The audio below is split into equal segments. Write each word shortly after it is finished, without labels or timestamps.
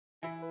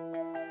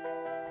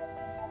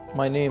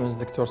My name is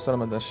Dr.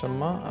 Sarmad Jafar Al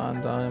Shama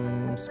and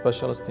I'm a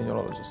specialist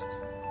neurologist.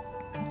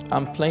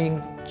 I'm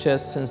playing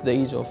chess since the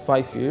age of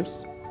 5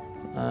 years,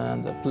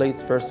 and I played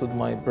first with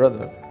my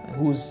brother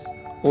who's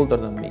older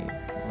than me,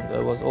 and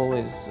I was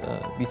always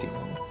beating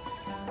him.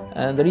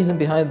 And the reason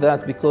behind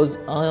that, because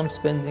I am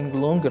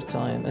spending longer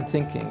time and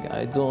thinking.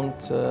 I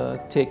don't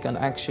take an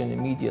action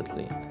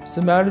immediately.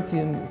 Similarity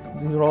in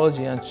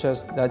neurology and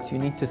chess that you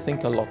need to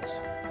think a lot.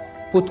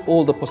 Put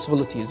all the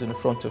possibilities in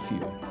front of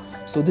you.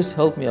 So this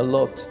helped me a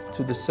lot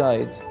to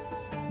decide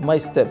my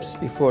steps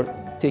before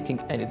taking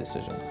any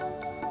decision.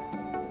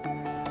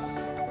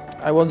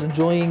 I was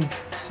enjoying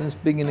since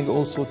beginning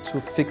also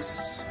to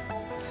fix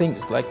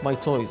things like my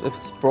toys. If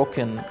it's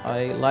broken,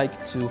 I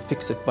like to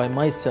fix it by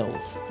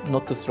myself,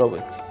 not to throw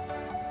it.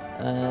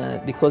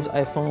 Because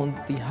I found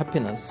the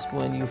happiness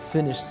when you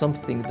finish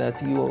something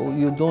that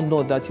you don't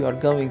know that you are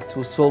going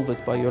to solve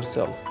it by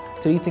yourself.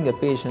 Treating a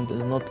patient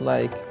is not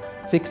like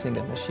fixing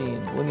a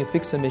machine. When you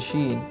fix a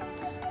machine,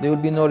 there will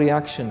be no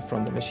reaction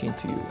from the machine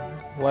to you.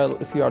 While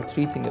if you are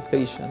treating a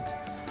patient,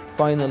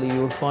 finally you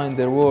will find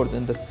the reward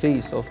in the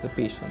face of the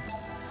patient.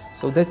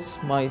 So that's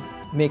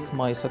make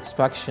my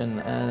satisfaction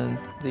and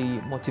the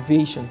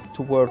motivation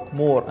to work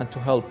more and to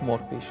help more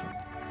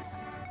patients.